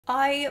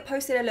I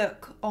posted a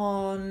look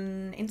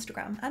on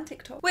Instagram and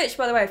TikTok, which,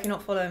 by the way, if you're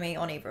not following me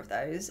on either of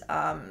those,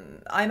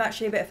 I'm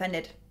actually a bit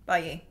offended by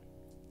you.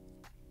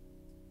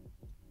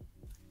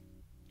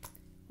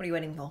 What are you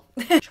waiting for?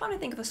 Trying to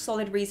think of a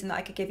solid reason that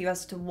I could give you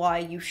as to why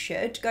you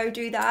should go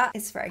do that.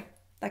 It's very,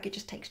 like, it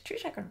just takes 2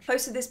 seconds.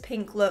 Posted this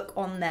pink look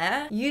on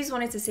there. Yous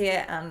wanted to see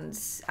it and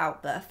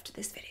outbirthed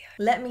this video.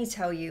 Let me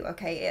tell you,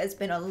 okay, it has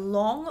been a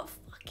long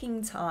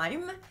fucking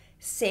time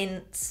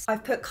since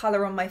I've put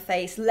colour on my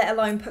face, let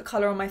alone put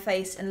colour on my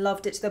face and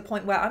loved it to the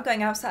point where I'm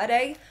going out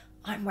Saturday,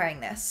 I'm wearing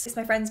this. It's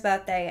my friend's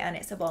birthday and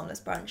it's a bottomless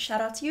brunch. Shout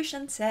out to you,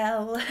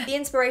 Chantel. The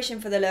inspiration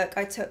for the look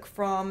I took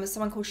from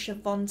someone called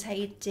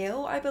Shavonte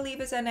Dill, I believe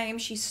is her name.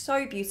 She's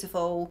so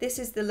beautiful. This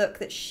is the look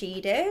that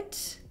she did.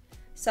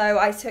 So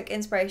I took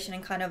inspiration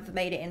and kind of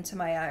made it into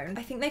my own.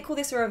 I think they call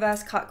this a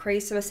reverse cut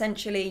crease. So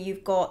essentially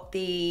you've got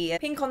the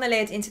pink on the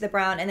lid into the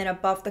brown, and then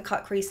above the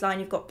cut crease line,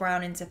 you've got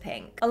brown into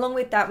pink. Along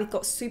with that, we've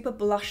got super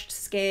blushed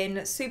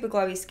skin, super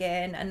glowy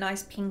skin, a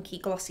nice pinky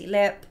glossy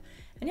lip.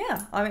 And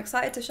yeah, I'm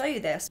excited to show you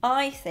this.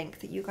 I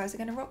think that you guys are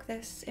gonna rock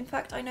this. In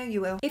fact, I know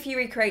you will. If you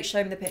recreate,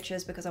 show me the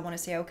pictures because I wanna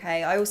see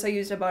okay. I also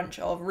used a bunch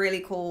of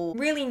really cool,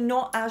 really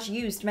not as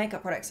used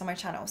makeup products on my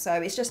channel. So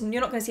it's just, you're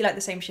not gonna see like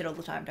the same shit all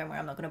the time. Don't worry,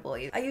 I'm not gonna bore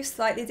you. I use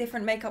slightly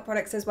different makeup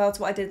products as well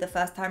to what I did the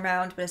first time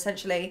round, but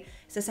essentially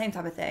it's the same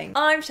type of thing.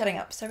 I'm shutting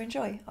up, so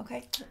enjoy,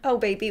 okay? Oh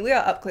baby, we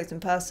are up close and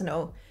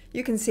personal.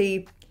 You can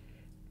see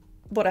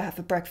what I have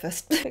for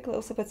breakfast. Take a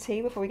little sip of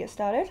tea before we get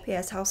started.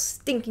 Yes, how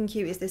stinking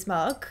cute is this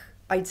mug?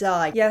 I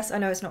die. Yes, I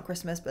know it's not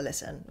Christmas, but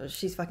listen,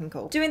 she's fucking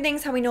cool. Doing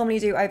things how we normally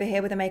do over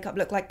here with a makeup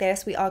look like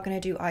this, we are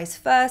gonna do eyes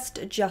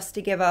first, just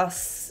to give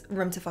us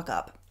room to fuck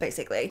up,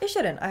 basically. It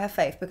shouldn't, I have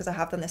faith because I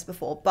have done this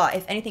before, but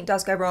if anything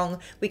does go wrong,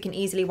 we can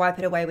easily wipe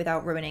it away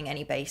without ruining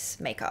any base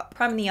makeup.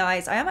 Priming the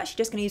eyes, I am actually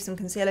just gonna use some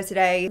concealer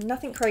today.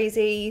 Nothing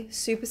crazy,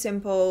 super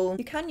simple.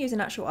 You can use an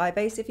actual eye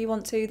base if you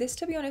want to. This,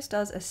 to be honest,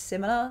 does a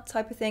similar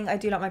type of thing. I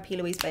do like my P.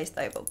 Louise base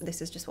though, but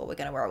this is just what we're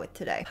gonna roll with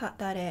today. Pat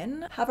that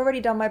in. Have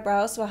already done my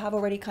brows, so I have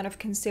already kind of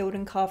concealed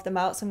and carved them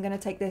out. So I'm going to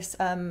take this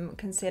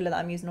concealer that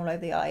I'm using all over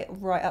the eye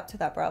right up to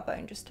that brow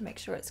bone just to make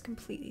sure it's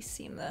completely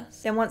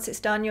seamless. Then once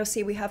it's done, you'll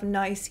see we have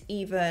nice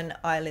even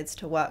eyelids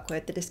to work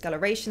with. The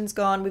discoloration's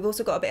gone. We've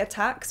also got a bit of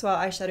tack, so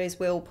our eyeshadows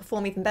will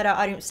perform even better.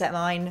 I don't set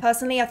mine.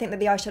 Personally, I think that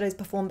the eyeshadows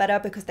perform better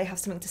because they have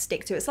something to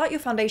stick to. It's like your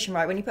foundation,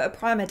 right? When you put a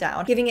primer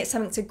down, giving it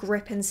something to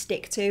grip and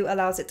stick to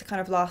allows it to kind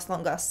of last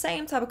longer.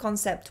 Same type of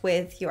concept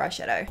with your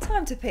eyeshadow.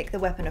 Time to pick the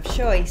weapon of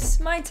choice.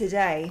 Mine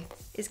today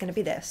is going to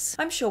be this.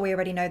 I'm sure we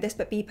already know this,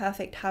 but Be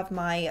Perfect have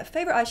my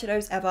favorite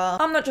eyeshadows ever.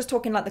 I'm not just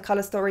talking like the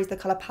color stories, the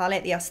color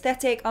palette, the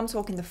aesthetic, I'm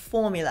talking the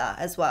formula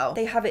as well.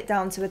 They have it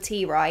down to a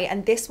T, right?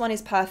 And this one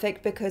is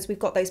perfect because we've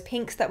got those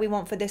pinks that we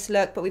want for this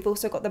look, but we've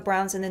also got the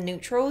browns and the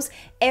neutrals.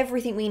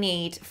 Everything we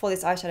need for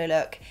this eyeshadow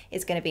look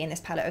is going to be in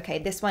this palette. Okay,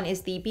 this one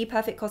is the Be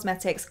Perfect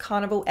Cosmetics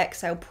Carnival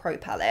XL Pro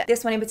palette.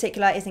 This one in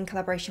particular is in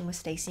collaboration with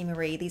Stacey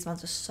Marie. These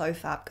ones are so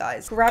fab,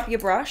 guys. Grab your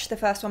brush. The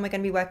first one we're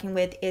going to be working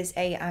with is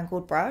a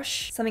angled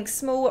brush. Something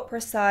small,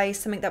 precise,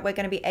 something that we're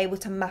going to be able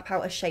to map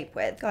out a shape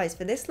with. Guys,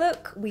 for this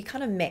look, we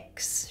kind of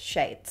mix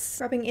shades.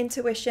 Grabbing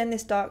Intuition,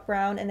 this dark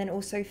brown, and then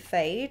also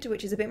Fade,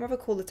 which is a bit more of a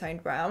cooler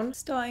toned brown.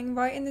 Starting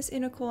right in this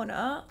inner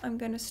corner, I'm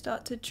going to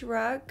start to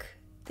drag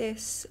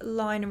this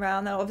line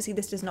around. Now obviously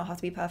this does not have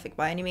to be perfect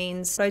by any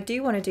means. What I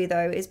do want to do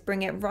though is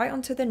bring it right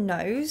onto the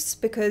nose,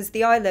 because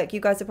the eye look you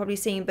guys have probably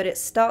seen, but it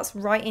starts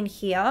right in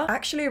here.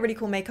 Actually a really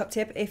cool makeup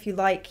tip if you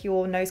like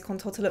your nose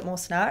contour to look more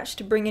snatched,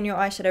 to bring in your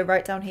eyeshadow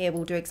right down here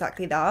will do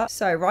exactly that.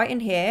 So right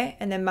in here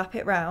and then map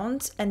it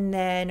round, and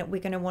then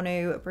we're going to want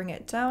to bring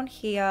it down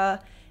here,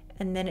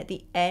 and then at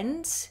the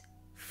end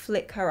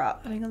flick her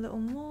up. Adding a little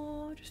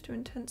more just to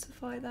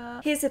intensify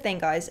that. Here's the thing,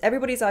 guys,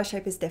 everybody's eye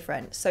shape is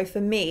different. So for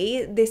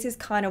me, this is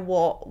kind of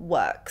what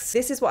works.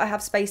 This is what I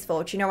have space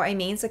for. Do you know what I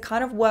mean? So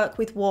kind of work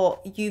with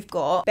what you've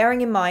got,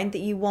 bearing in mind that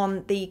you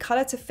want the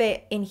color to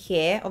fit in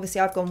here.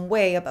 Obviously I've gone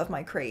way above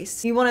my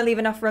crease. You want to leave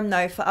enough room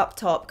though for up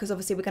top, because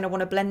obviously we're going to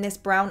want to blend this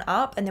brown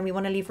up, and then we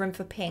want to leave room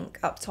for pink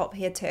up top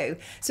here too.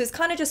 So it's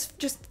kind of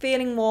just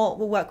feeling what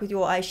will work with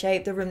your eye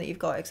shape, the room that you've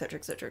got, etc,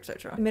 etc,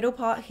 etc. The middle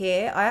part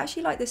here, I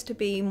actually like this to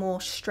be more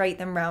straight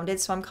than rounded,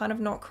 so I'm kind of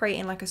not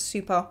creating like a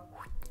super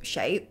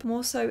shape,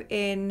 more so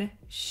in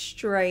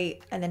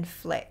straight and then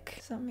flick.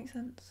 Does that make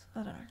sense?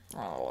 I don't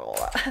know.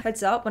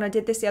 Heads up, when I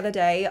did this the other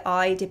day,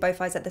 I did both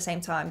eyes at the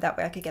same time. That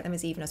way I could get them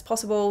as even as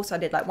possible. So I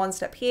did like one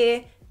step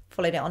here,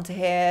 followed it onto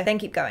here, then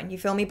keep going, you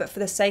feel me? But for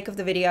the sake of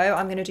the video,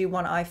 I'm gonna do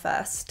one eye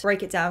first,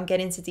 break it down, get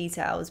into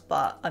details,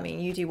 but I mean,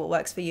 you do what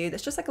works for you.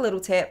 That's just like a little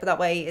tip, but that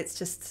way it's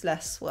just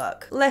less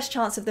work. Less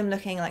chance of them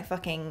looking like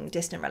fucking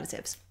distant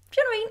relatives. Do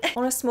you know what I mean?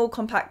 On a small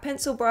compact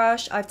pencil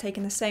brush, I've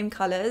taken the same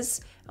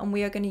colors, and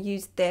we are going to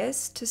use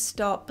this to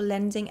start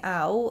blending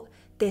out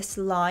this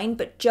line,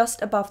 but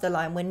just above the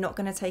line. We're not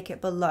going to take it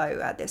below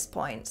at this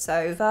point.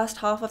 So first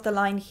half of the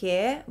line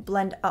here,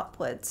 blend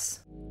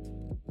upwards.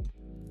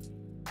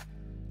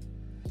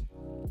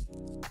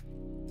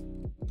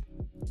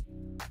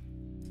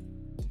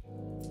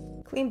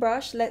 Clean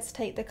brush, let's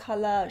take the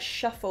color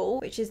Shuffle,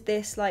 which is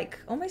this like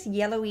almost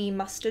yellowy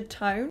mustard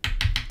tone.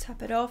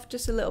 Tap it off,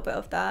 just a little bit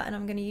of that, and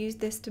I'm going to use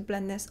this to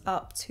blend this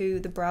up to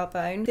the brow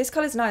bone. This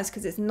color is nice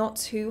because it's not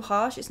too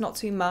harsh, it's not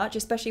too much,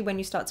 especially when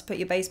you start to put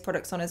your base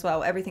products on as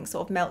well. Everything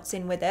sort of melts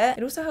in with it.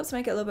 It also helps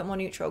make it a little bit more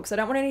neutral because I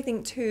don't want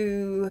anything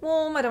too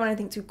warm, I don't want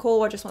anything too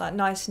cool, I just want that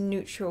nice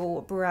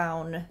neutral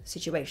brown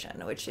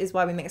situation, which is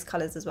why we mix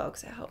colors as well,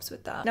 because it helps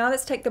with that. Now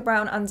let's take the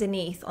brown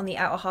underneath on the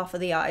outer half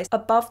of the eyes.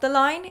 Above the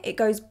line, it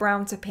goes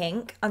brown to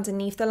pink.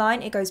 Underneath the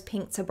line, it goes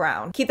pink to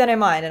brown. Keep that in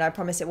mind, and I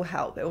promise it will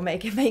help. It will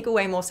make it make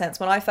way more sense.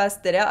 When I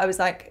first did it, I was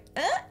like,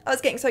 I was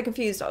getting so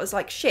confused. I was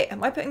like, shit,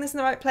 am I putting this in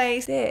the right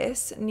place?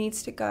 This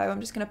needs to go. I'm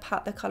just going to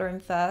pat the color in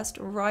first,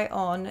 right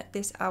on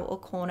this outer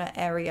corner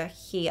area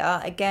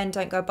here. Again,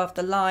 don't go above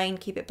the line.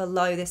 Keep it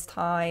below this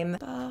time.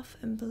 Buff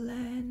and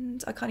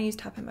blend. I kind of use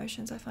tapping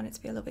motions. I find it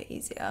to be a little bit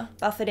easier.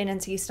 Buff it in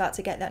until you start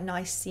to get that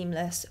nice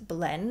seamless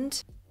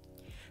blend.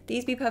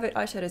 These Be Perfect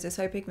eyeshadows are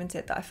so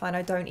pigmented that I find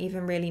I don't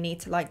even really need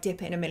to like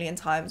dip it in a million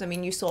times. I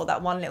mean, you saw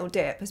that one little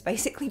dip has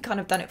basically kind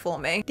of done it for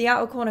me. The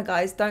outer corner,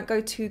 guys, don't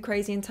go too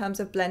crazy in terms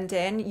of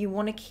blending. You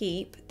want to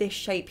keep this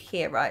shape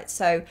here, right?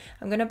 So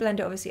I'm going to blend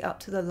it obviously up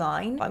to the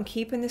line. I'm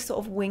keeping this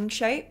sort of wing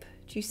shape.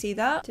 Do you see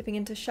that? Dipping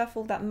into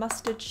Shuffle, that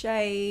mustard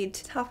shade,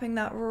 tapping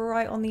that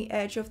right on the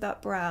edge of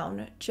that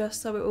brown,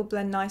 just so it will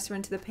blend nicer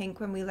into the pink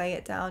when we lay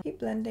it down. Keep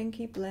blending,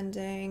 keep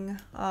blending.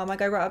 I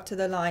go right up to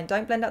the line.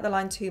 Don't blend out the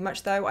line too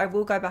much though. I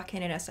will go back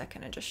in a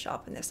second and just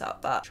sharpen this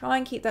up, but try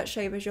and keep that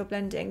shape as you're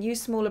blending.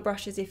 Use smaller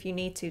brushes if you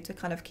need to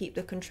kind of keep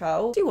the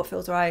control. Do what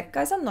feels right.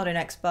 Guys, I'm not an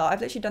expert.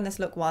 I've literally done this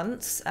look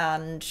once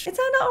and it turned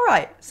out all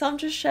right. So I'm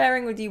just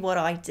sharing with you what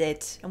I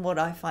did and what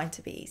I find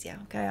to be easier,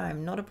 okay?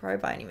 I'm not a pro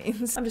by any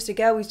means. I'm just a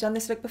girl who's done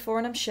this look before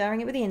and I'm sharing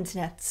it with the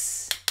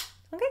internets.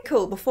 Okay,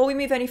 cool. Before we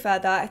move any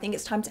further, I think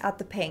it's time to add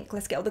the pink.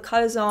 Let's get all the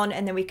colors on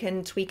and then we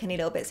can tweak any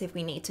little bits if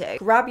we need to.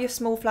 Grab your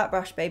small flat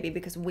brush, baby,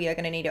 because we are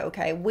going to need it,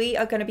 okay? We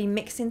are going to be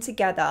mixing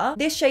together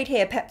this shade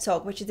here, Pep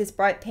Talk, which is this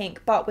bright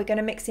pink, but we're going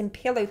to mix in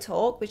Pillow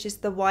Talk, which is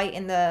the white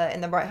in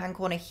the right-hand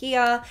corner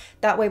here.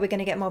 That way we're going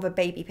to get more of a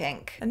baby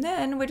pink. And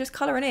then we're just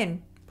coloring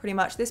in. Pretty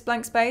much this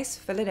blank space,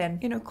 fill it in.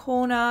 In a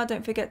corner,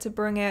 don't forget to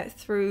bring it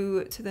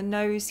through to the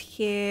nose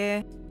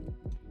here.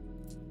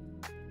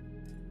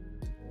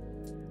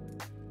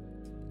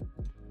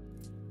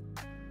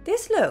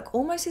 This look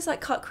almost is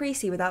like cut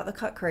creasy without the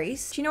cut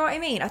crease. Do you know what I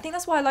mean? I think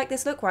that's why I like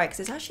this look, right?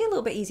 Because it's actually a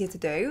little bit easier to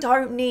do.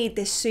 Don't need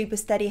this super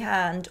steady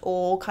hand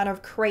or kind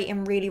of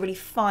creating really, really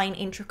fine,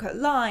 intricate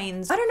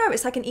lines. I don't know,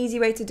 it's like an easy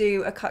way to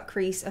do a cut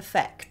crease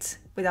effect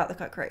without the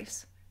cut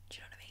crease. Do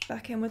you know what I mean?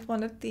 Back in with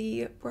one of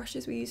the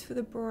brushes we use for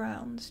the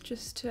browns,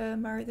 just to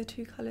marry the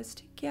two colors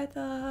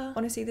together.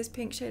 Honestly, this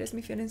pink shade has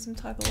me feeling some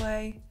type of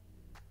way.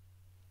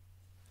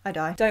 I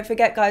die. Don't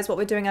forget, guys, what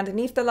we're doing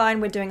underneath the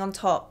line, we're doing on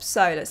top.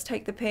 So let's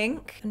take the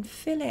pink and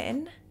fill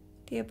in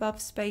the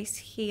above space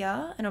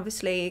here and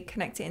obviously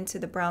connect it into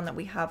the brown that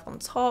we have on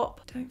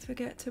top. Don't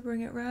forget to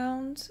bring it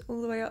round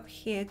all the way up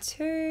here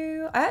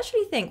too. I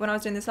actually think when I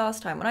was doing this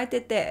last time, when I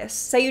did this,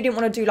 say you didn't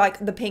want to do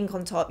like the pink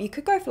on top, you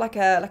could go for like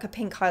a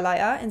pink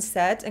highlighter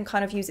instead and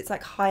kind of use it to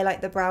like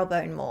highlight the brow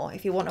bone more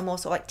if you want a more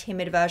sort of like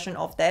timid version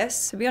of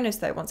this. To be honest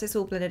though, once it's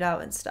all blended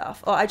out and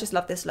stuff, oh, I just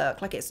love this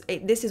look. Like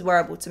this is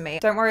wearable to me.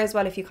 Don't worry as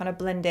well if you kind of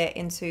blend it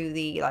into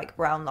the like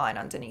brown line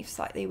underneath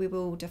slightly. We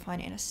will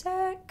define it in a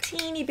sec.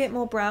 Teeny bit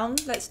more brown.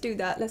 Let's do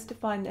that. Let's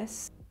define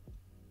this.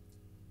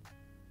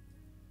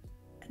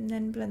 And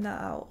then blend that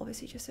out,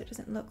 obviously just so it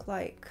doesn't look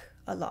like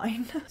a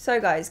line.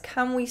 So guys,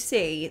 can we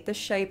see the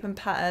shape and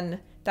pattern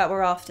that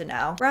we're after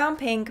now? Brown,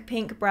 pink,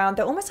 pink, brown.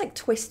 They're almost like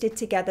twisted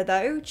together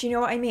though. Do you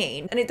know what I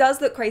mean? And it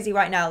does look crazy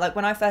right now. Like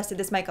when I first did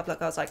this makeup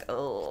look, I was like,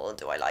 oh,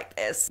 do I like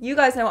this? You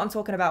guys know what I'm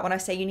talking about when I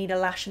say you need a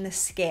lash in the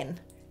skin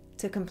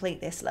to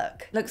complete this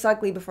look. Looks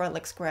ugly before it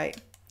looks great.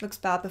 Looks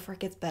bad before it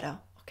gets better.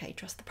 Okay,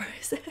 trust the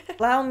process.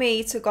 Allow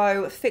me to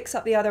go fix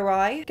up the other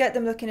eye, get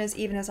them looking as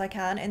even as I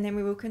can, and then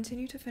we will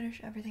continue to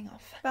finish everything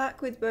off.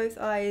 Back with both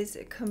eyes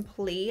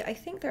complete. I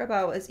think they're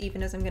about as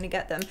even as I'm gonna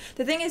get them.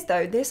 The thing is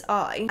though, this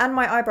eye and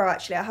my eyebrow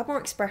actually, I have more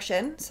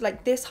expression. So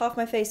like this half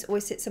my face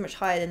always sits so much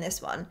higher than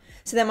this one.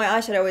 So then my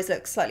eyeshadow always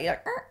looks slightly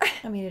like,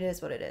 I mean, it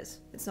is what it is.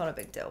 It's not a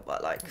big deal,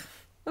 but like,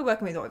 we're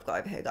working with what we've got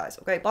over here, guys,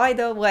 okay? By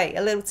the way,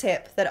 a little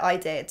tip that I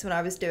did when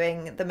I was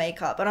doing the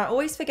makeup, and I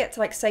always forget to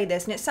like say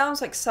this, and it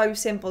sounds like so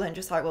simple and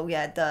just like, well,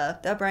 yeah,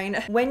 the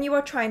brain. When you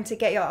are trying to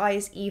get your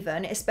eyes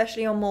even,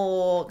 especially on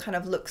more kind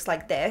of looks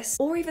like this,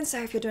 or even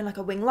say if you're doing like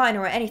a wing liner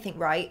or anything,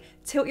 right?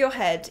 Tilt your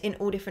head in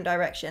all different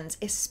directions,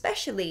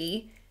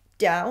 especially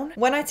down.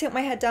 When I tilt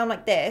my head down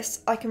like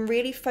this, I can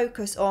really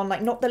focus on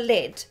like not the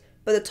lid,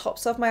 but the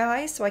tops of my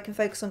eyes, so I can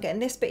focus on getting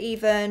this bit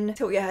even.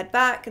 Tilt your head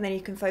back and then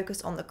you can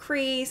focus on the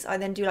crease. I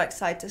then do like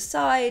side to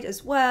side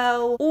as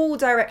well. All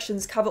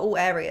directions, cover all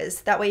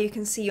areas. That way you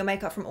can see your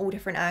makeup from all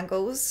different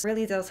angles.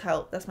 Really does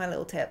help. That's my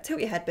little tip.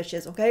 Tilt your head,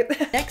 bitches, okay?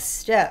 Next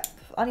step.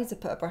 I need to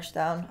put a brush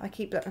down. I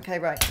keep looking. Okay,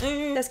 right.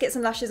 Let's get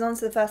some lashes on.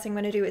 So the first thing I'm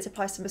going to do is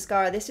apply some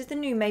mascara. This is the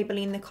new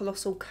Maybelline, the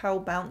Colossal Curl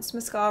Bounce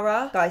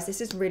Mascara. Guys,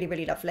 this is really,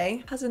 really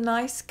lovely. Has a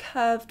nice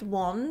curved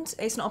wand.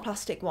 It's not a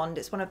plastic wand.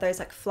 It's one of those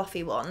like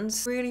fluffy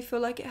ones. Really feel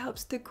like it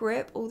helps to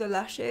grip all the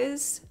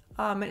lashes.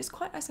 And it's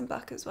quite nice and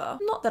black as well.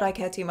 Not that I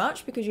care too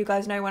much, because you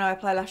guys know when I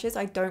apply lashes,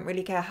 I don't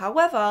really care.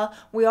 However,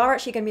 we are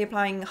actually going to be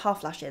applying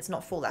half lashes,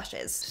 not full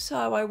lashes.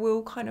 So I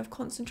will kind of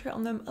concentrate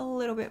on them a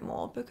little bit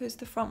more, because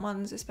the front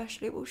ones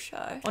especially will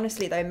show.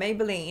 Honestly though,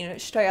 Maybelline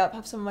straight up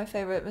have some of my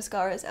favourite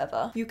mascaras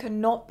ever. You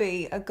cannot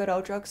be a good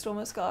old drugstore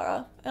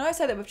mascara. And I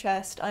say that with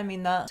chest, I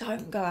mean that.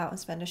 Don't go out and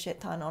spend a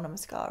shit ton on a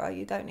mascara.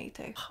 You don't need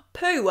to.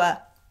 Poo!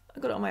 I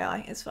got it on my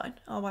eye, it's fine.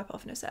 I'll wipe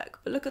off in a sec.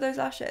 But look at those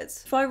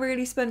lashes. If I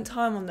really spent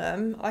time on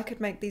them, I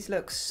could make these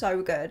look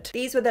so good.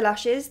 These were the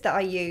lashes that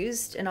I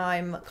used, and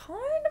I'm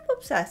kind of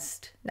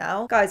obsessed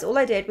now. Guys, all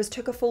I did was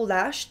took a full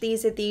lash.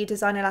 These are the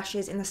designer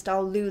lashes in the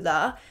style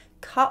Lula.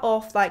 Cut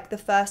off like the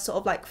first sort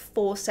of like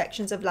 4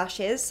 sections of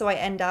lashes, so I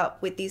end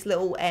up with these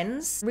little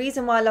ends.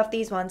 Reason why I love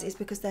these ones is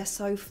because they're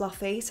so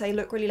fluffy, so they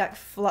look really like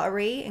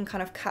fluttery and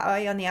kind of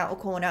cat-eye on the outer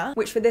corner,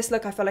 which for this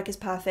look I feel like is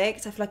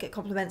perfect. I feel like it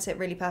complements it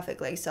really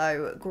perfectly,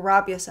 so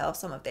grab yourself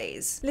some of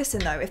these. Listen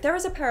though, if there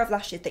is a pair of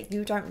lashes that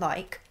you don't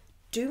like,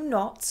 do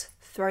not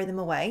throw them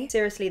away.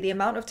 Seriously, the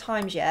amount of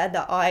times, yeah,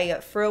 that I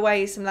threw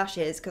away some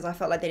lashes because I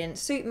felt like they didn't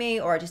suit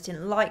me or I just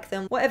didn't like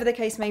them, whatever the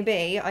case may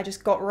be, I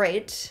just got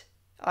rid.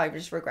 I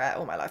just regret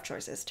all my life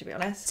choices, to be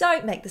honest.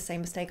 Don't make the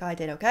same mistake I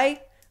did,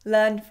 okay?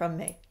 Learn from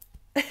me.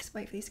 Just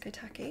wait for these to go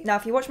tacky. Now,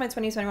 if you watch my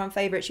 2021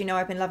 favourites, you know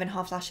I've been loving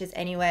half lashes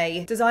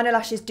anyway. Designer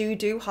lashes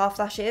do half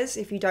lashes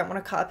if you don't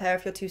want to cut a pair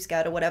if you're too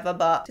scared or whatever,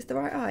 but is the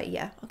right eye?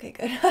 Yeah, okay,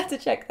 good. I had to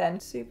check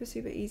then. Super,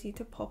 super easy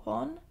to pop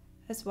on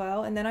as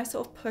well. And then I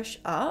sort of push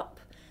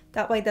up.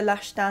 That way the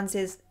lash stands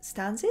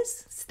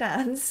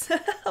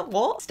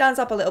what? Stands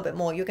up a little bit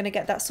more. You're going to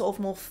get that sort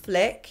of more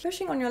flick.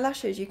 Pushing on your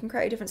lashes, you can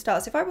create a different style.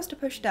 So if I was to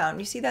push down,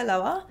 you see they're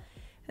lower.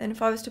 And then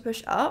if I was to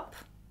push up,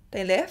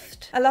 they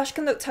lift. A lash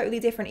can look totally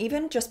different,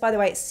 even just by the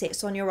way it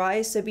sits on your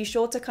eyes. So be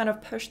sure to kind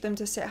of push them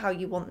to sit how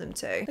you want them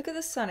to. Look at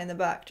the sun in the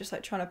back, just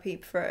like trying to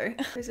peep through.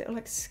 There's little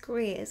like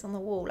squares on the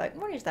wall. Like,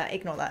 what is that?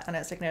 Ignore that. I know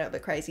it's looking a little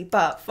bit crazy,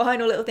 but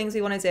final little things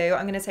we want to do.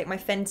 I'm going to take my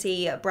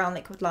Fenty brown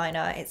liquid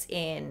liner. It's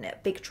in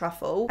Big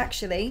Truffle.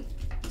 Actually,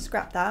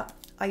 scrap that.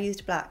 I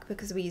used black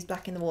because we used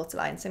black in the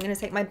waterline. So I'm going to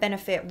take my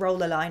Benefit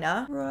roller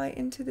liner right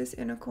into this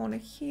inner corner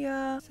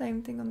here.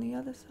 Same thing on the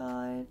other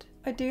side.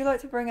 I do like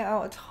to bring it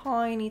out a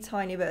tiny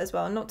bit as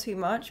well. Not too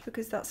much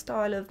because that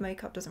style of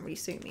makeup doesn't really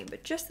suit me,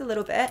 but just a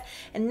little bit.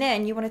 And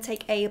then you want to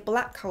take a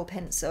black kohl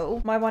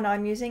pencil. My one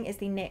I'm using is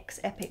the NYX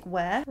Epic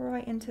Wear.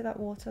 Right into that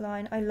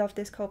waterline. I love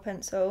this kohl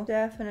pencil.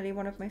 Definitely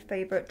one of my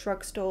favorite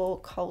drugstore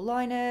kohl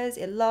liners.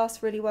 It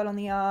lasts really well on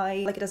the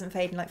eye. Like, it doesn't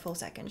fade in like 4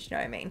 seconds, you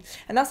know what I mean?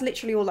 And that's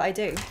literally all that I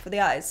do for the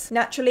eyes.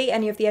 Naturally,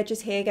 any of the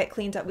edges here get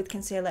cleaned up with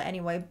concealer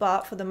anyway,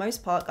 but for the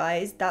most part,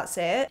 guys, that's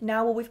it.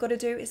 Now all we've got to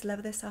do is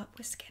level this up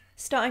with skin.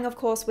 Starting of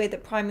course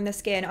with priming the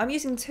skin. I'm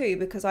using 2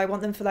 because I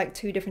want them for like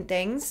 2 different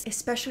things,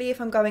 especially if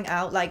I'm going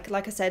out. Like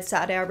I said,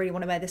 Saturday I really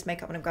want to wear this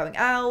makeup when I'm going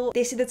out.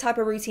 This is the type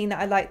of routine that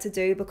I like to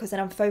do because then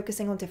I'm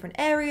focusing on different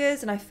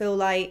areas and I feel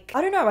like,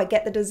 I don't know, I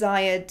get the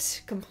desired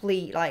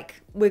complete, like,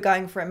 we're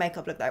going for a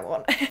makeup look that I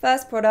want.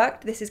 First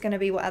product, this is going to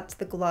be what adds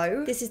the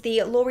glow. This is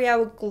the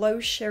L'Oreal Glow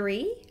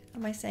Cherie.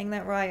 Am I saying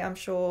that right? I'm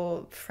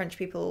sure French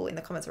people in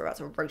the comments are about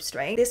to roast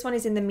me. This one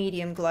is in the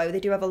medium glow.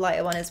 They do have a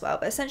lighter one as well,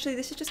 but essentially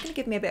this is just going to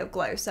give me a bit of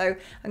glow. So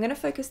I'm going to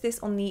focus this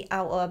on the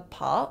outer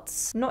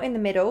parts, not in the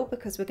middle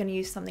because we're going to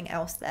use something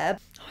else there.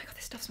 Oh my god,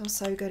 this stuff smells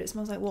so good. It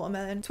smells like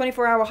watermelon.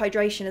 24-hour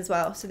hydration as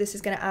well. So this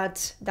is going to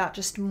add that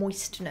just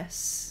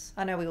moistness.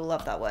 I know we all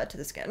love that word to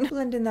the skin.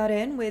 Blending that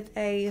in with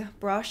a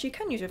brush. You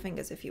can use your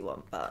fingers if you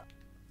want, but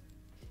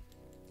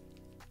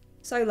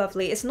so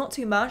lovely. It's not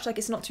too much, like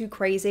it's not too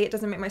crazy. It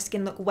doesn't make my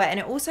skin look wet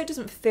and it also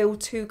doesn't feel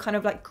too kind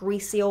of like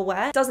greasy or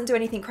wet. It doesn't do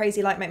anything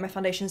crazy like make my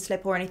foundation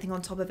slip or anything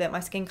on top of it. My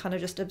skin kind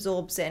of just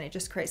absorbs it and it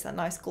just creates that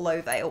nice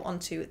glow veil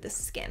onto the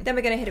skin. Then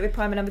we're going to hit it with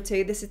primer number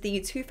 2. This is the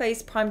Too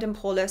Faced Primed and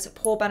Poreless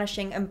Pore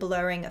Banishing and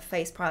Blurring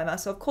Face Primer.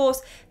 So of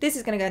course this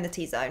is going to go in the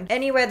T-zone.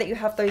 Anywhere that you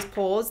have those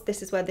pores,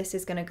 this is where this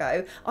is going to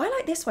go. I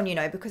like this one, you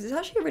know, because it's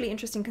actually a really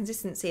interesting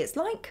consistency. It's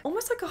like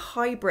almost like a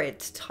hybrid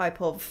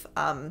type of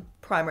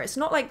primer. It's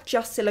not like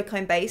just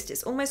silicone based.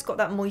 It's almost got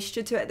that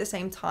moisture to it at the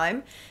same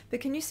time. But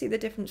can you see the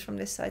difference from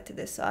this side to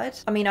this side?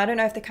 I mean, I don't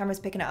know if the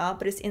camera's picking it up,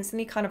 but it's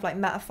instantly kind of like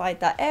mattified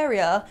that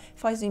area.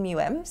 If I zoom you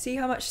in, see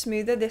how much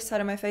smoother this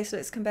side of my face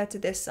looks compared to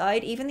this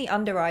side, even the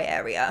under eye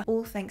area,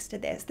 all thanks to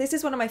this. This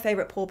is one of my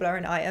favorite pore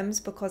blurring items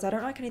because I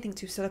don't like anything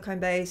too silicone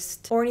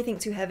based or anything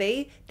too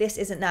heavy. This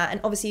isn't that.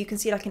 And obviously you can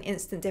see like an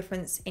instant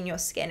difference in your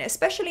skin,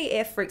 especially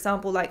if, for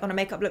example, like on a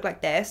makeup look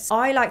like this,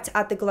 I like to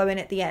add the glow in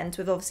at the end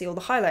with obviously all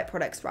the highlight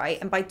products, right?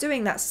 And by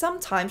doing that,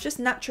 sometimes just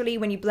naturally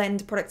when you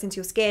blend products into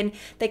your skin,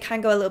 they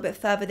can go a little bit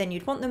further than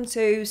you'd want them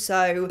to.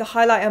 So the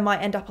highlighter might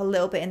end up a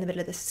little bit in the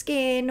middle of the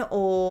skin,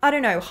 or I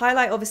don't know,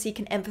 highlight obviously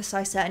can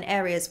emphasize certain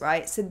areas,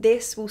 right? So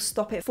this will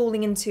stop it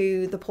falling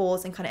into the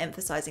pores and kind of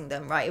emphasizing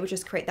them, right? It will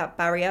just create that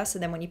barrier. So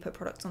then when you put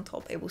products on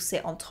top, it will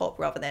sit on top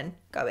rather than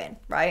go in,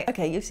 right?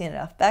 Okay, you've seen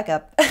enough, back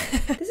up.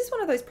 This is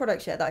one of those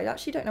products, yeah, that I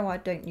actually don't know why I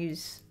don't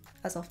use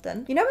as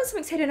often. You know when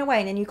something's hidden away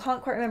and then you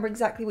can't quite remember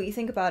exactly what you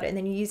think about it, and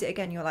then you use it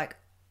again, you're like,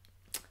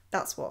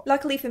 that's what.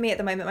 Luckily for me at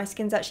the moment, my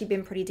skin's actually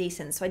been pretty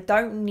decent, so I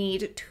don't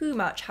need too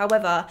much.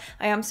 However,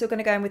 I am still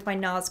gonna go in with my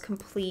Nars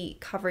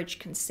Complete Coverage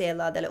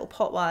Concealer, the little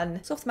pot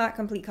one. Soft Matte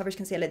Complete Coverage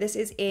Concealer. This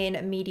is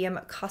in medium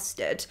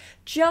custard,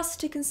 just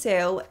to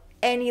conceal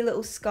any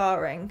little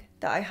scarring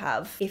that I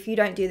have. If you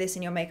don't do this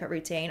in your makeup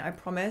routine, I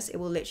promise it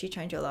will literally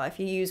change your life.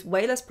 You use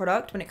way less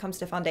product when it comes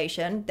to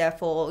foundation,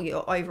 therefore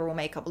your overall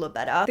makeup will look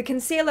better. The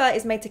concealer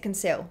is made to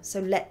conceal,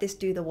 so let this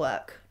do the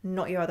work,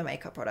 not your other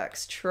makeup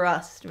products,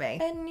 trust me.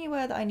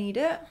 Anywhere that I need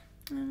it.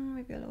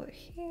 Maybe a little bit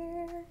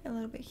here, a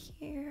little bit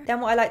here. Then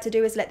what I like to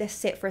do is let this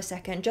sit for a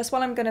second. Just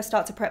while I'm gonna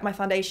start to prep my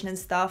foundation and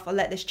stuff, I'll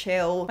let this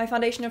chill. My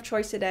foundation of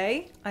choice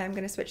today, I am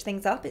gonna switch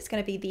things up. It's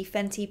gonna be the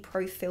Fenty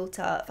Pro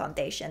Filter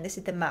foundation. This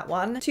is the matte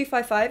one.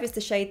 255 is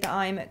the shade that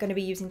I'm gonna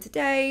be using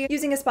today.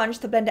 Using a sponge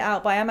to blend it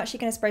out, but I am actually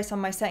gonna spray some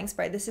of my setting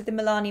spray. This is the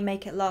Milani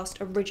Make It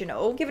Last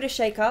Original. Give it a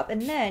shake up,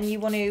 and then you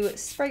want to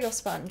spray your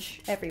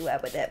sponge everywhere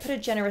with it. Put a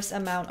generous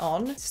amount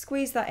on,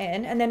 squeeze that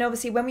in, and then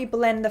obviously when we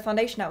blend the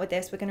foundation out with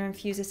this, we're gonna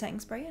infuse a setting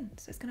spray in,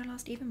 so it's gonna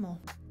last even more.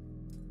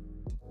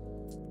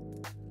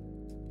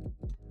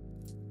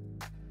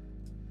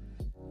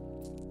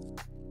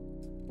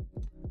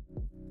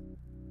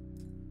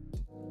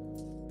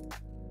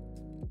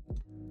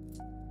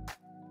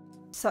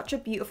 Such a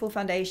beautiful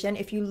foundation.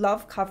 If you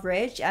love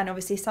coverage and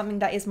obviously something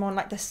that is more on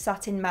like the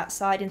satin matte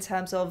side in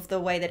terms of the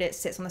way that it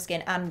sits on the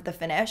skin and the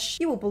finish,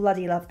 you will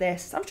bloody love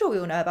this. I'm sure we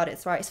all know about it,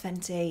 it's right, it's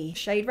Fenty.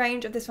 Shade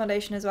range of this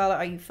foundation as well,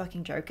 are you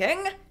fucking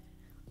joking?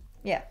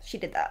 Yeah, she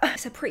did that.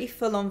 It's a pretty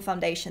full-on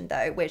foundation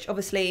though, which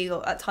obviously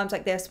at times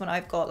like this when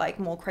I've got like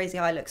more crazy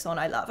eye looks on,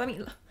 I love. I mean,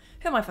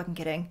 who am I fucking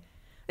kidding?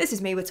 This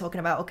is me we're talking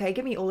about, okay?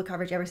 Give me all the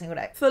coverage every single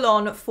day. Full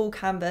on, full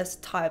canvas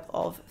type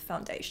of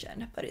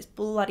foundation, but it's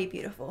bloody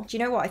beautiful. Do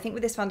you know what? I think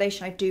with this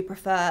foundation, I do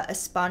prefer a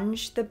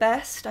sponge the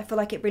best. I feel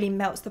like it really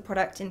melts the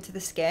product into the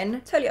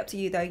skin. Totally up to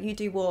you though. You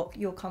do what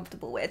you're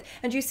comfortable with.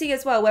 And you see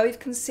as well, where we've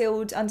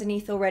concealed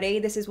underneath already,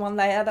 this is one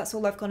layer, that's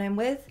all I've gone in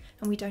with,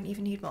 and we don't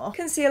even need more.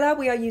 Concealer,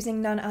 we are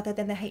using none other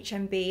than the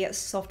HMB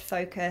Soft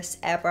Focus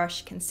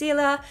Airbrush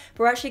Concealer.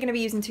 We're actually gonna be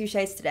using 2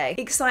 shades today.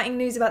 Exciting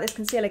news about this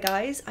concealer,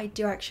 guys. I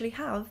do actually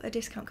have a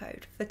discount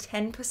code for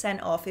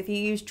 10% off. If you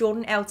use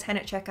jordanl10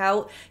 at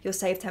checkout, you'll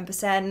save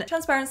 10%.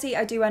 Transparency,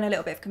 I do earn a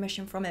little bit of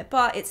commission from it,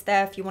 but it's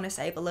there if you want to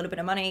save a little bit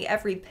of money.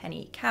 Every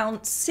penny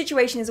counts.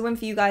 Situation is a win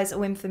for you guys, a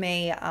win for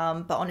me,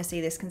 but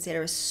honestly, this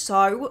concealer is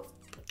so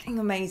fucking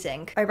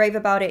amazing. I rave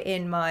about it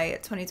in my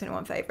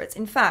 2021 favorites.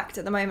 In fact,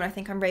 at the moment, I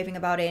think I'm raving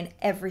about it in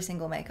every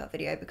single makeup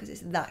video because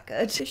it's that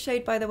good. This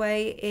shade, by the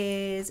way,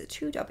 is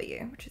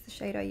 2W, which is the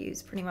shade I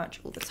use pretty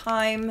much all the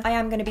time. I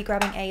am going to be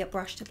grabbing a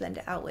brush to blend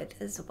it out with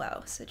as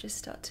well. So just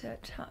start to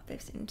tap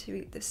this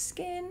into the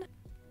skin.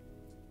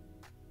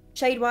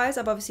 Shade-wise,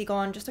 I've obviously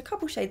gone just a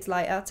couple shades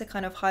lighter to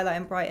kind of highlight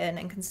and brighten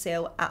and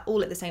conceal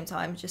all at the same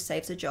time, just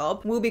saves a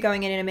job. We'll be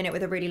going in a minute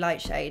with a really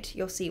light shade.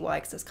 You'll see why,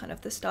 because that's kind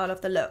of the style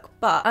of the look.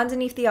 But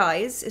underneath the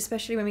eyes,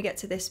 especially when we get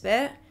to this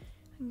bit,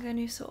 I'm going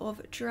to sort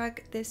of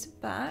drag this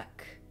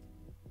back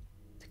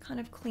to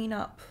kind of clean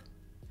up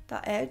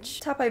that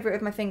edge. Tap over it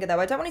with my finger though.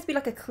 I don't want it to be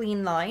like a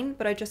clean line,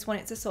 but I just want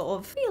it to sort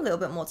of be a little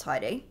bit more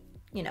tidy,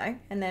 you know,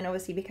 and then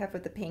obviously be careful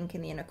with the pink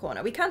in the inner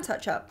corner. We can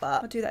touch up,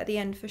 but I'll do that at the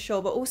end for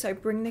sure. But also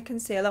bring the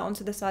concealer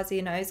onto the sides of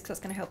your nose because that's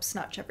going to help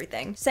snatch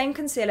everything. Same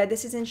concealer.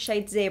 This is in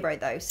shade 0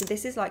 though. So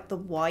this is like the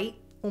white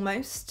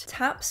almost.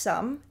 Tap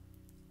some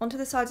onto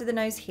the sides of the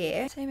nose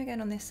here. Same again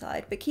on this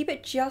side, but keep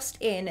it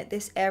just in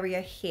this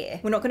area here.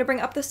 We're not going to bring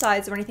up the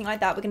sides or anything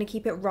like that. We're going to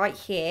keep it right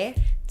here.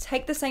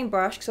 Take the same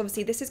brush, because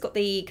obviously this has got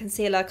the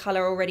concealer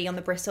color already on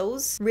the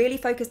bristles. Really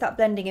focus that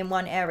blending in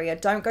one area.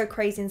 Don't go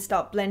crazy and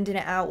start blending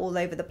it out all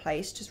over the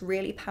place. Just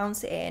really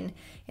pounce it in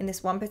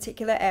this one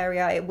particular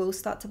area. It will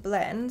start to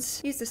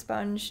blend. Use the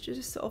sponge to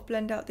just sort of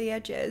blend out the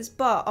edges.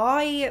 But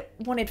I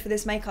wanted for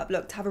this makeup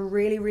look to have a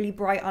really, really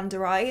bright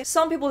under eye.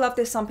 Some people love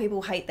this, some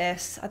people hate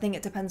this. I think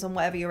it depends on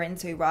whatever you're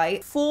into,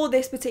 right? For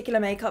this particular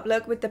makeup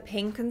look with the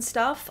pink and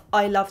stuff,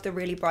 I love the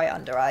really bright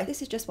under eye.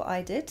 This is just what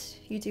I did.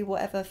 You do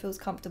whatever feels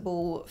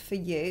comfortable for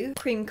you.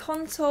 Cream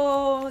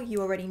contour,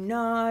 you already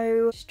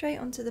know. Straight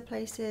onto the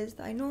places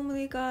that I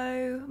normally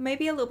go.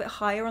 Maybe a little bit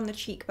higher on the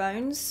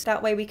cheekbones.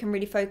 That way we can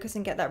really focus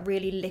and get that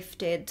really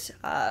lifted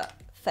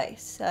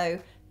face.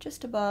 So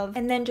just above,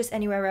 and then just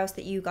anywhere else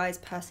that you guys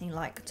personally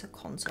like to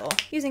contour.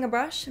 Using a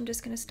brush, I'm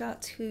just going to start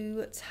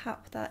to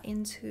tap that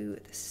into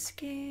the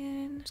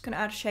skin. Just going to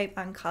add shape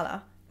and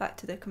color back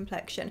to the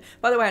complexion.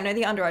 By the way, I know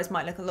the under eyes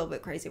might look a little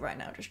bit crazy right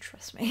now, just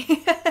trust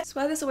me. I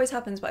swear this always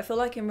happens, but I feel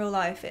like in real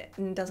life it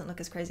doesn't look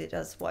as crazy as it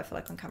does what I feel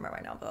like on camera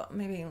right now, but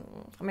maybe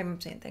I'm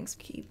seeing things.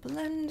 Keep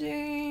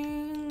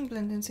blending,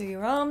 blend until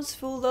your arms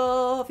fall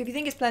off. If you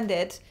think it's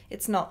blended,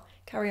 it's not.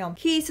 Carry on.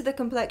 Key to the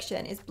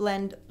complexion is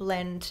blend,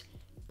 blend,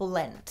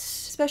 blend.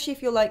 Especially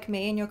if you're like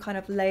me and you're kind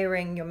of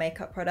layering your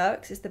makeup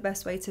products, it's the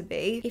best way to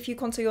be. If you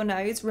contour your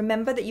nose,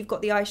 remember that you've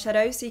got the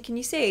eyeshadow, so can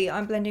you see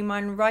I'm blending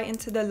mine right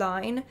into the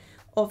line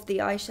of the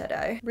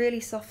eyeshadow really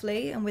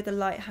softly and with a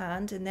light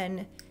hand, and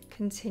then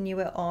continue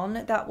it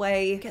on. That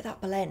way you get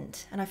that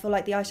blend, and I feel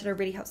like the eyeshadow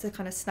really helps to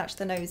kind of snatch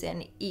the nose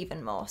in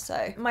even more.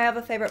 So my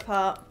other favorite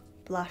part,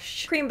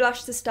 blush. Cream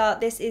blush to start.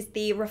 This is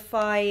the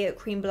Refy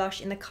cream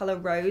blush in the color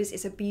Rose.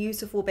 It's a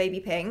beautiful baby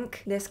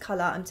pink. This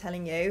color, I'm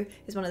telling you,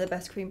 is one of the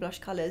best cream blush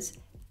colors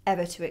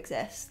ever to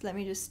exist. Let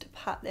me just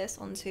pat this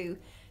onto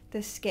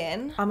the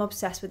skin. I'm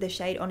obsessed with this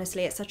shade,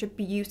 honestly. It's such a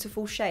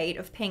beautiful shade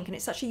of pink, and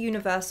it's such a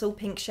universal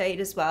pink shade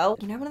as well.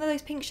 You know, one of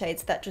those pink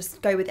shades that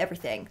just go with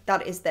everything.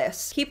 That is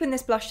this. Keeping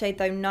this blush shade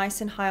though nice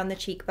and high on the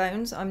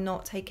cheekbones. I'm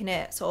not taking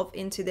it sort of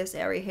into this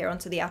area here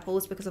onto the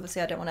apples, because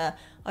obviously I don't want to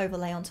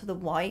overlay onto the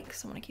white,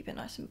 because I want to keep it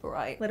nice and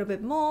bright. A little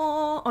bit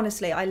more.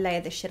 Honestly, I layer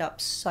this shit up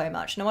so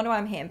much. No wonder why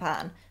I'm hitting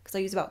pan, because I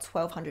use about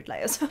 1200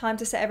 layers. Time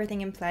to set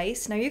everything in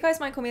place. Now you guys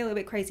might call me a little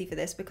bit crazy for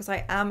this, because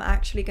I am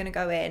actually going to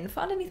go in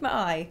for underneath my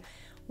eye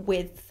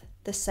with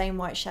the same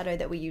white shadow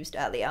that we used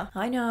earlier.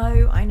 I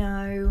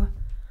know,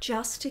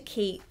 just to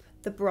keep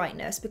the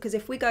brightness, because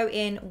if we go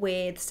in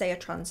with, say, a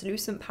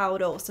translucent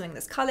powder or something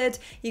that's colored,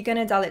 you're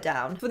gonna dull it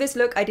down. For this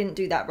look, I didn't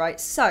do that right.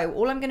 So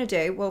all I'm gonna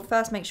do, well,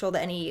 first make sure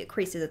that any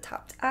creases are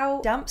tapped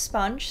out. Damp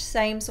sponge,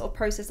 same sort of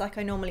process like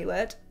I normally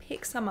would.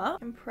 Pick some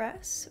up and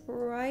press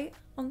right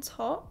on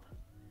top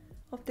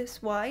of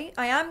this white.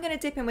 I am going to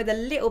dip in with a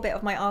little bit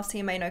of my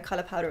RCMA No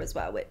Colour powder as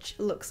well, which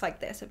looks like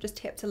this. I've just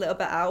tipped a little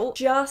bit out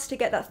just to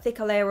get that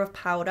thicker layer of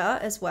powder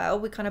as well.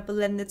 We kind of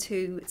blend the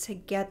two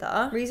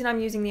together. The reason I'm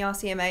using the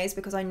RCMA is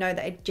because I know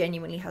that it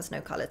genuinely has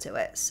no colour to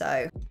it,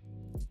 so.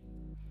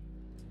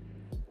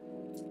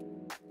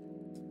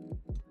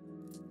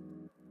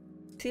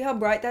 See how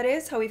bright that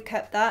is, how we've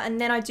kept that? And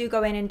then I do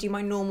go in and do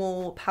my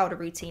normal powder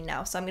routine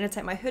now. So I'm gonna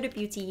take my Huda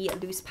Beauty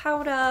loose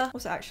powder.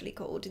 What's it actually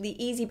called? The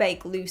Easy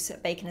Bake Loose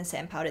Bacon and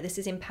Setting Powder. This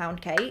is in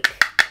pound cake.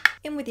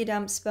 In with your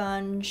damp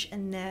sponge,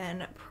 and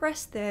then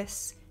press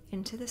this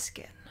into the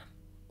skin.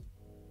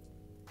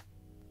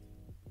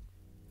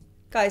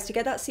 Guys, to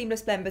get that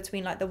seamless blend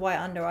between like the white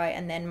under eye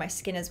and then my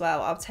skin as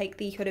well, I'll take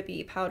the Huda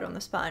Beauty powder on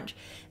the sponge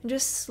and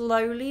just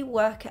slowly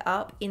work it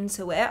up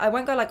into it. I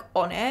won't go like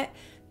on it,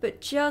 but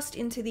just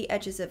into the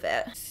edges of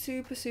it.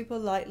 Super, super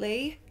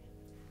lightly.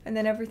 And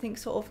then everything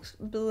sort of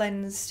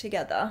blends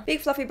together.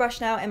 Big fluffy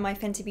brush now, and my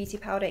Fenty Beauty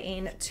powder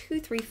in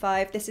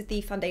 235. This is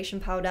the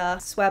foundation powder.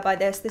 Swear by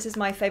this. This is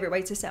my favorite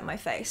way to set my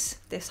face.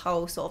 This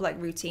whole sort of like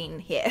routine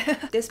here.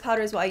 This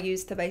powder is what I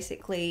use to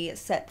basically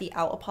set the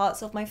outer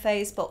parts of my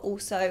face, but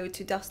also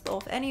to dust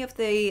off any of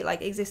the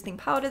like existing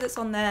powder that's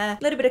on there.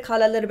 A little bit of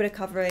color, a little bit of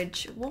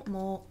coverage. What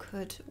more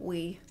could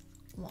we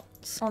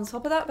want? On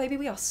top of that, baby,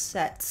 we are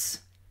set.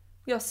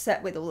 You're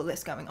set with all of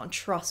this going on.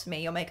 Trust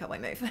me, your makeup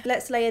won't move.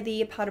 Let's layer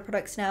the powder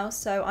products now.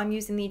 So I'm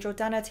using the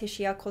Jordana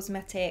Ticia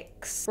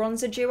Cosmetics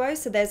bronzer duo.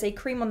 So there's a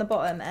cream on the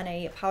bottom and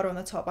a powder on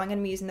the top. I'm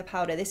gonna be using the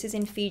powder. This is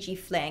in Fiji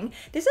Fling.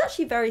 This is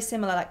actually very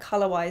similar, like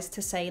color-wise,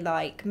 to say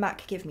like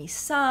MAC Give Me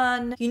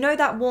Sun. You know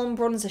that warm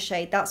bronzer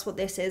shade? That's what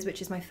this is,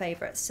 which is my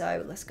favorite.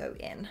 So let's go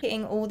in.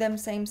 Hitting all them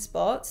same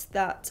spots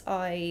that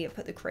I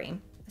put the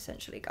cream.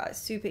 Essentially, guys,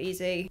 super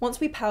easy. Once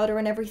we powder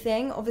and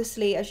everything,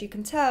 obviously, as you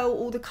can tell,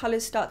 all the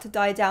colors start to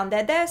die down.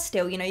 They're there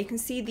still, you know, you can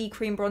see the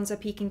cream bronzer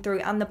peeking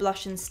through and the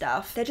blush and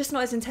stuff. They're just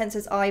not as intense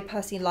as I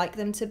personally like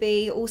them to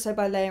be. Also,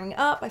 by layering it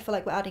up, I feel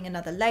like we're adding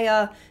another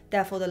layer.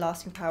 Therefore, the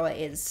lasting power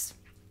is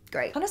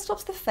great. Kind of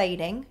stops the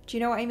fading. Do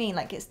you know what I mean?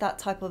 Like, it's that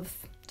type of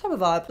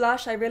vibe.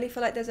 Blush, I really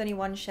feel like there's only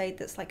one shade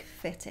that's like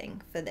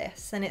fitting for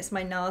this, and it's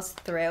my Nars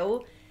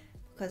Thrill,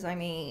 because I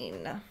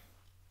mean,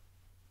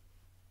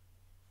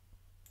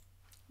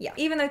 yeah,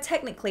 even though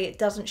technically it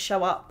doesn't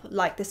show up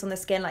like this on the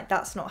skin, like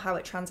that's not how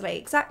it translates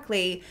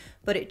exactly,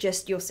 but it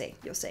just, you'll see.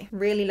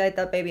 Really load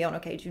that baby on,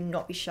 okay? Do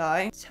not be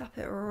shy. Tap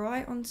it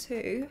right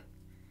onto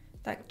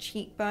that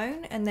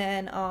cheekbone, and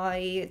then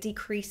I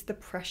decrease the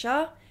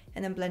pressure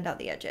and then blend out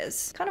the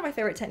edges. Kind of my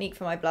favorite technique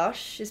for my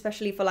blush,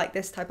 especially for like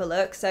this type of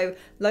look. So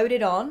load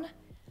it on,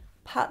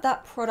 pat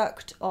that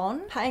product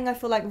on. Patting, I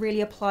feel like, really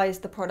applies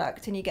the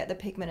product and you get the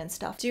pigment and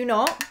stuff. Do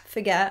not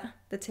forget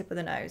the tip of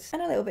the nose,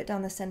 and a little bit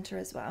down the center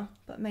as well,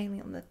 but mainly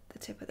on the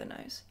tip of the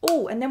nose.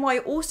 Oh, and then what I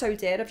also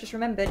did, I've just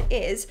remembered,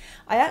 is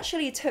I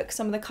actually took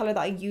some of the color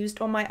that I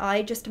used on my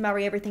eye just to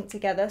marry everything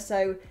together.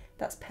 So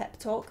that's Pep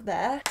Talk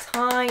there.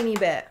 Tiny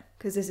bit,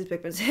 because this is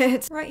big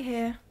business. Right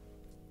here.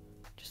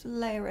 Just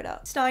layer it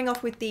up. Starting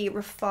off with the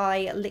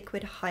Refy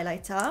liquid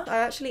highlighter. I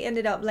actually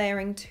ended up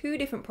layering 2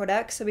 different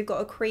products. So we've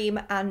got a cream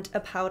and a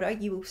powder.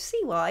 You will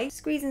see why.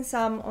 Squeezing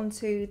some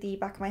onto the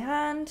back of my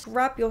hand.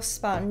 Grab your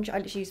sponge. I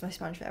literally use my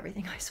sponge for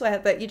everything, I swear.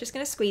 But you're just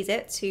going to squeeze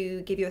it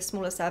to give you a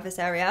smaller surface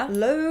area.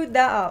 Load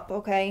that up,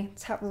 okay?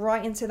 Tap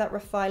right into that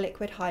Refy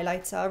liquid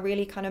highlighter.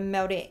 Really kind of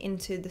melt it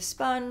into the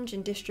sponge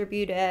and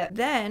distribute it.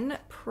 Then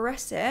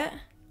press it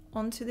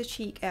onto the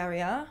cheek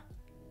area.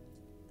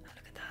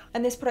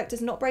 And this product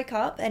does not break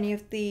up any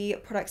of the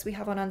products we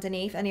have on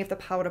underneath, any of the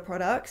powder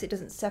products. It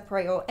doesn't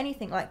separate or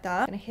anything like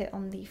that. I'm gonna hit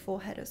on the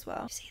forehead as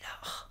well. You see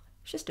that? Oh,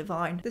 it's just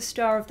divine. The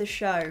star of the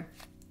show.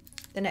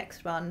 The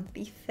next one,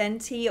 the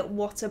Fenty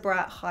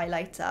Wattabrat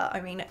highlighter. I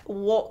mean,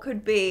 what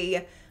could be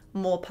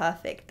more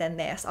perfect than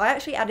this? I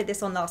actually added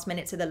this on last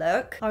minute to the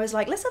look. I was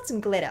like, let's add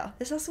some glitter.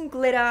 Let's add some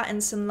glitter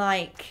and some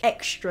like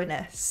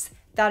extraness.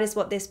 That is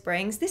what this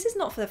brings. This is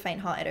not for the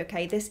faint-hearted,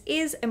 okay? This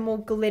is a more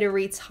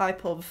glittery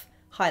type of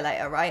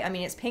highlighter, right? I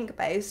mean, it's pink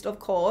based, of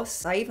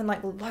course. I even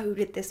like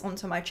loaded this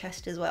onto my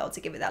chest as well to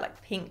give it that like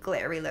pink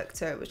glittery look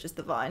to it, which is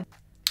divine.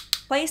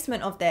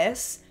 Placement of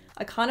this,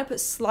 I kind of put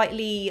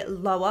slightly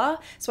lower.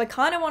 So I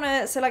kind of want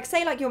to, so like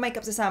say like your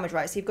makeup's a sandwich,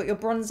 right? So you've got your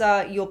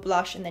bronzer, your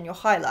blush, and then your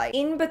highlight.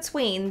 In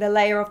between the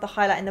layer of the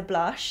highlight and the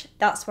blush,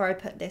 that's where I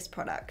put this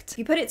product. If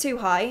you put it too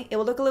high, it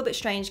will look a little bit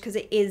strange because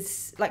it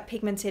is like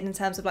pigmented in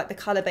terms of like the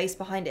color base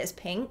behind it is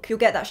pink. You'll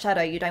get that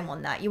shadow, you don't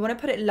want that. You want to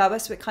put it lower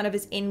so it kind of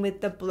is in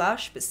with the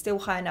blush, but still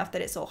high enough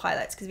that it sort of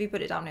highlights. Because if you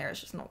put it down here, it's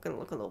just not going to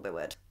look a little bit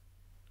weird.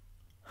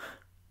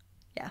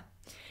 Yeah.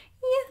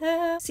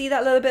 Yeah. See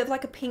that little bit of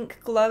like a pink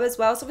glow as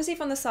well? So obviously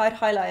from the side,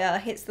 highlighter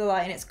hits the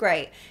light and it's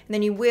great. And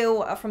then you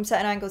will, from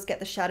certain angles, get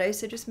the shadow.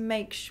 So just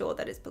make sure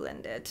that it's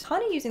blended.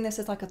 Kind of using this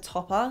as like a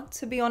topper,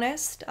 to be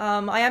honest.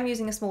 I am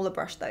using a smaller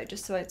brush though,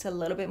 just so it's a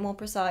little bit more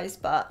precise,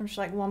 but I'm just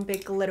like one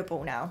big glitter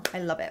ball now. I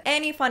love it.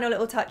 Any final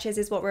little touches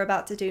is what we're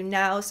about to do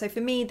now. So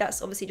for me,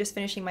 that's obviously just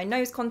finishing my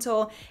nose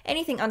contour,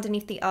 anything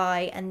underneath the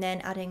eye, and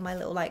then adding my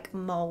little like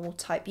mole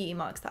type beauty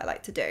marks that I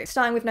like to do.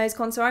 Starting with nose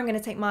contour, I'm going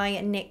to take my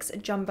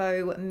NYX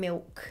Jumbo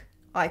Milk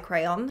eye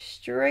crayon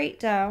straight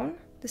down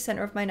the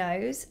center of my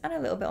nose and a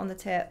little bit on the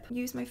tip.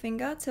 Use my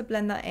finger to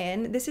blend that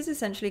in. This is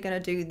essentially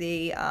going to do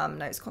the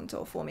nose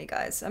contour for me,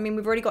 guys. I mean,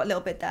 we've already got a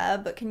little bit there,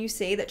 but can you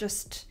see that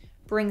just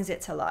brings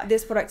it to life?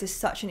 This product is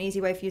such an easy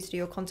way for you to do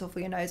your contour for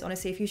your nose.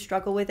 Honestly, if you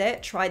struggle with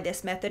it, try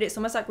this method. It's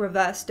almost like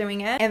reverse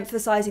doing it,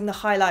 emphasizing the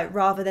highlight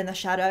rather than the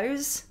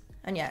shadows.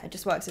 And yeah, it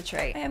just works a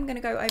treat. I am going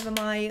to go over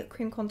my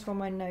cream contour on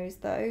my nose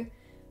though,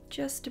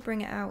 just to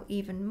bring it out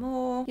even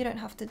more. You don't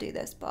have to do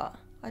this, but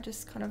I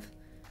just kind of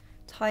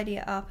tidy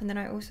it up, and then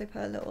I also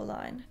put a little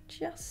line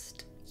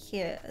just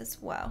here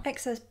as well.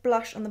 Excess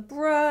blush on the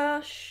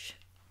brush.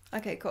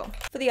 Okay, cool.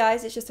 For the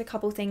eyes, it's just a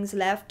couple things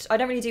left. I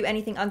don't really do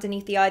anything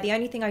underneath the eye. The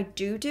only thing I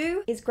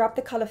do is grab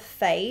the color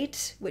Fade,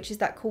 which is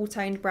that cool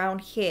toned brown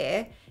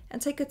here,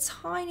 and take a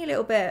tiny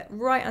little bit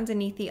right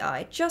underneath the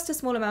eye. Just a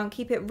small amount,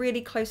 keep it really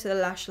close to the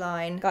lash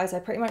line. Guys, I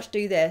pretty much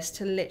do this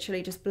to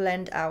literally just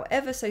blend out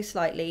ever so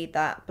slightly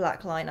that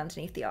black line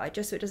underneath the eye,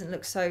 just so it doesn't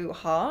look so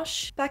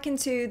harsh. Back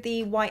into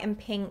the white and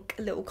pink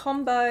little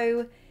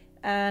combo,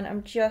 and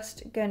I'm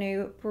just going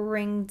to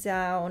bring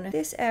down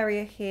this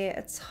area here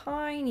a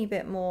tiny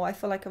bit more. I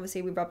feel like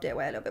obviously we rubbed it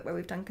away a little bit where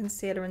we've done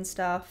concealer and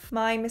stuff.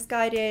 My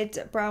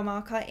Missguided brow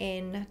marker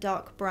in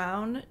dark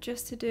brown,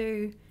 just to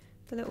do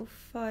the little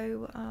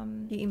faux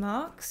beauty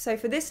marks. So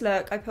for this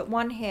look, I put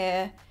one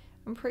here.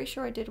 I'm pretty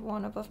sure I did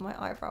one above my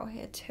eyebrow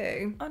here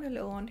too, and a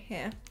little one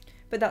here.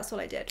 But that's all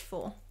I did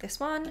for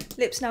this one.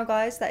 Lips now,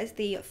 guys, that is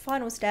the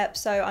final step.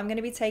 So I'm going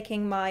to be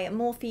taking my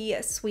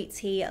Morphe Sweet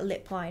Tea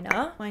Lip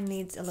Liner. Mine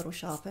needs a little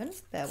sharpen,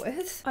 bear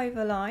with.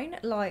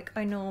 Overline like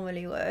I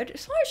normally would.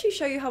 So I actually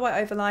show you how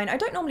I overline. I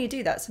don't normally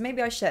do that, so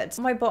maybe I should.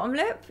 My bottom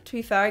lip, to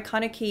be fair, I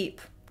kind of keep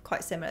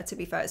quite similar, to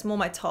be fair. It's more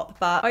my top,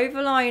 but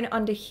overline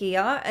under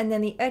here, and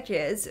then the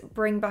edges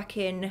bring back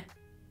in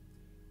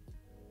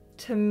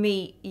to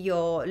meet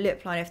your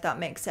lip line, if that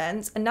makes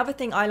sense. Another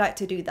thing I like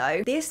to do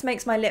though, this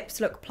makes my lips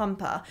look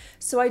plumper,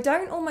 so I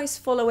don't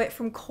almost follow it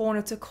from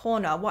corner to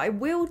corner. What I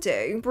will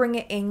do, bring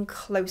it in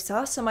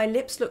closer so my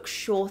lips look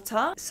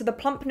shorter. So the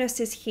plumpness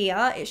is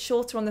here, it's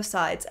shorter on the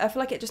sides. I feel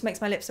like it just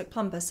makes my lips look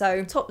plumper.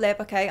 So top lip,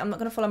 okay, I'm not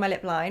going to follow my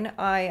lip line.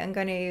 I am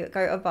going to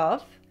go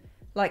above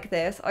like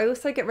this. I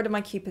also get rid of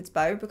my Cupid's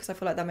bow because I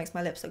feel like that makes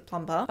my lips look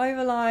plumper.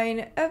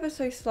 Overline ever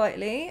so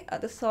slightly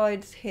at the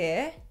sides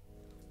here.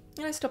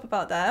 And I stop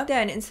about there.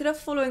 Then instead of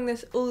following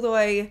this all the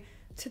way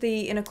to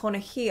the inner corner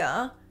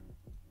here,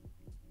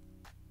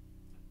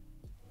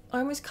 I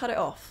almost cut it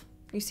off.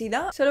 You see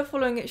that? Instead of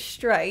following it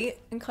straight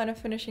and kind of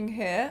finishing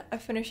here, I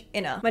finish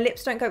inner. My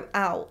lips don't go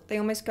out, they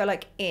almost go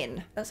like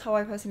in. That's how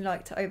I personally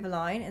like to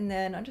overline. And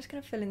then I'm just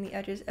gonna fill in the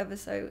edges ever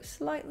so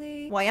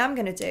slightly. What I am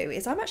gonna do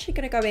is I'm actually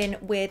gonna go in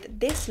with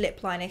this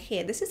lip liner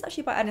here. This is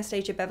actually by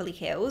Anastasia Beverly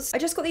Hills. I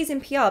just got these in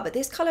PR, but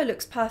this color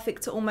looks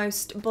perfect to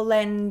almost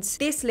blend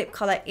this lip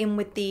color in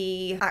with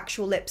the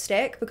actual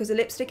lipstick, because the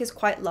lipstick is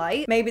quite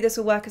light. Maybe this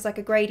will work as like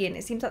a gradient.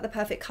 It seems like the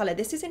perfect color.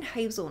 This is in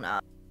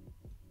Hazelnut.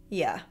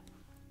 Yeah.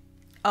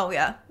 Oh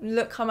yeah,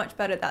 look how much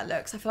better that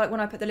looks. I feel like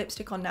when I put the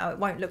lipstick on now, it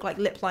won't look like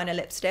lip liner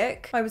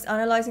lipstick. I was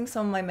analysing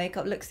some of my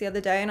makeup looks the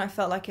other day and I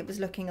felt like it was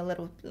looking a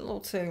little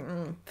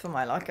too for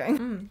my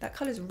liking. That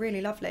colour's really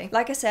lovely.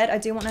 Like I said, I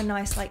do want a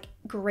nice like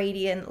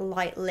gradient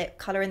light lip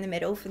colour in the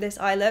middle for this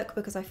eye look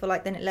because I feel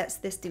like then it lets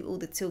this do all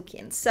the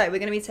talking. So we're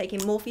going to be taking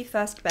Morphe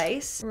First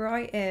Base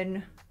right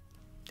in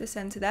the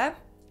centre there.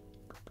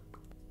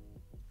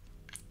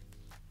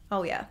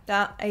 Oh yeah,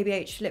 that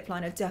ABH lip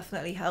liner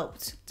definitely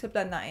helped to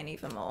blend that in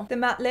even more. The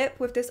matte lip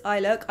with this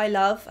eye look, I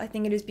love. I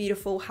think it is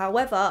beautiful.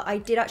 However, I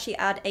did actually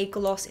add a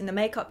gloss in the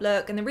makeup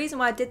look. And the reason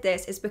why I did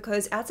this is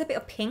because it adds a bit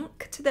of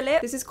pink to the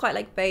lip. This is quite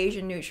like beige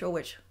and neutral,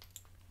 which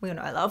we all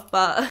know I love,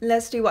 but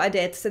let's do what I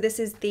did. So this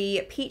is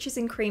the Peaches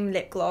and Cream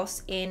lip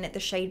gloss in the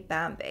shade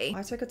Bambi.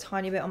 I took a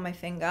tiny bit on my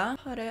finger,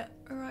 put it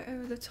right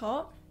over the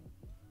top.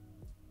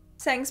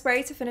 Setting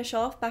spray to finish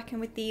off, back in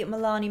with the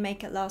Milani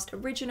Make It Last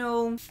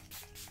Original.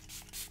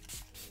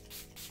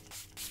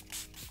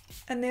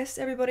 And this,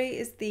 everybody,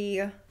 is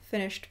the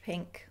finished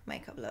pink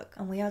makeup look.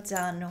 And we are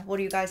done. What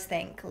do you guys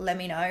think? Let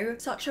me know.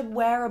 Such a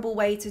wearable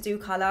way to do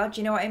colour.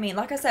 Do you know what I mean?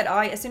 Like I said,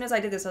 as soon as I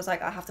did this, I was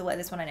like, I have to wear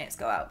this when I need to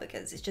go out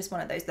because it's just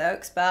one of those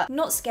looks. But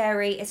not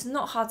scary. It's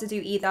not hard to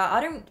do either. I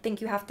don't think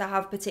you have to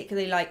have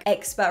particularly like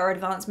expert or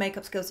advanced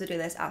makeup skills to do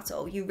this at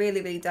all. You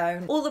really, really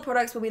don't. All the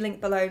products will be linked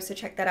below, so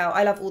check that out.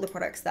 I love all the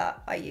products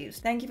that I use.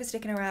 Thank you for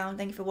sticking around.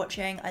 Thank you for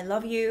watching. I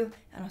love you,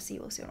 and I'll see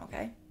you all soon,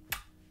 okay?